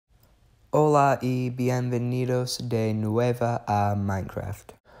Hola y bienvenidos de nuevo a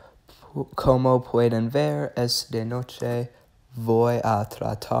Minecraft. Como pueden ver, esta noche voy a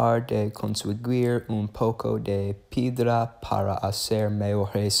tratar de conseguir un poco de piedra para hacer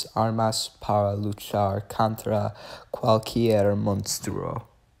mejores armas para luchar contra cualquier monstruo.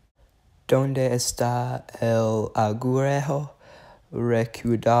 ¿Dónde está el agujero?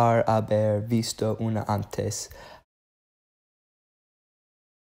 Recuerdo haber visto uno antes.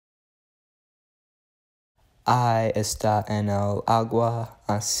 Ahí está en el agua,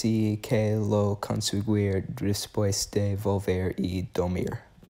 así que lo conseguir después de volver y dormir.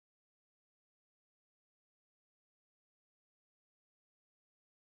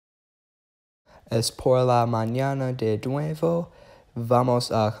 Es por la mañana de nuevo.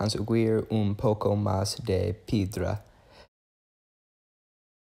 Vamos a conseguir un poco más de piedra.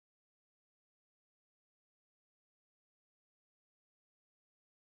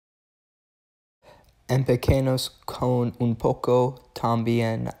 Empecemos con un poco.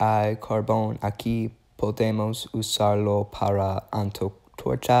 También hay carbón aquí. Podemos usarlo para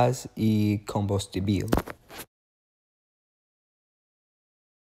antorchas y combustible.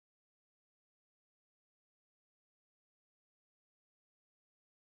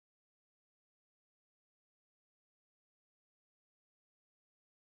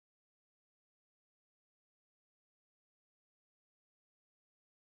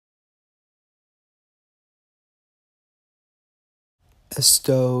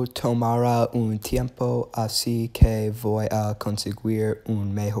 Esto tomará un tiempo, así que voy a conseguir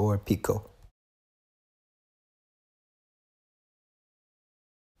un mejor pico.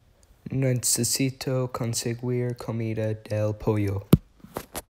 Necesito conseguir comida del pollo.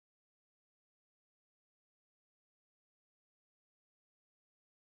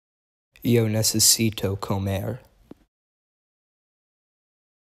 Yo necesito comer.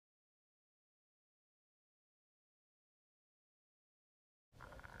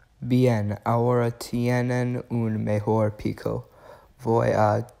 Bien, ahora tienen un mejor pico. Voy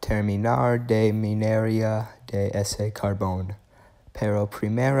a terminar de minería de ese carbón. Pero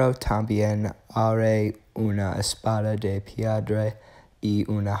primero también haré una espada de piedra y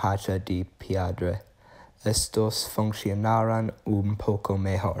una hacha de piedra. Estos funcionarán un poco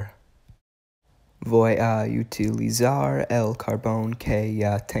mejor. Voy a utilizar el carbón que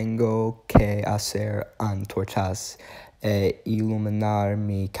ya tengo que hacer antorchas e iluminar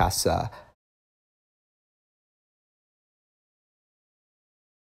mi casa.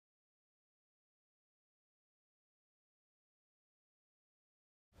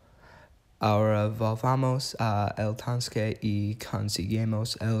 Ahora volvamos a el tanque y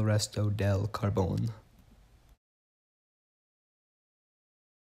conseguimos el resto del carbón.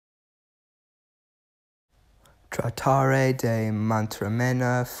 Trataré de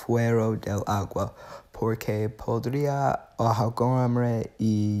mantenerme fuera del agua, porque podría ahogarme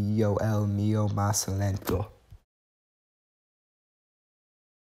y yo el mío más lento.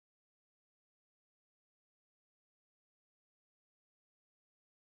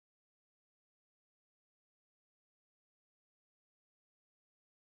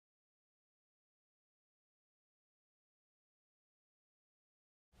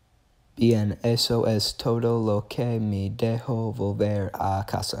 Bien, eso es todo lo que me dejo volver a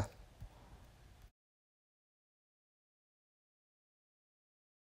casa.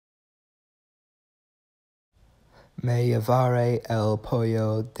 Me llevaré el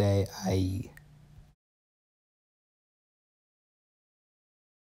pollo de ahí.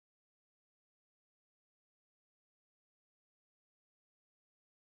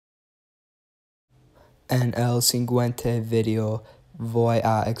 En el siguiente video voy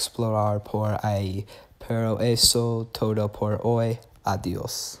a explorar por ahí, pero eso todo por hoy.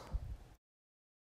 Adiós.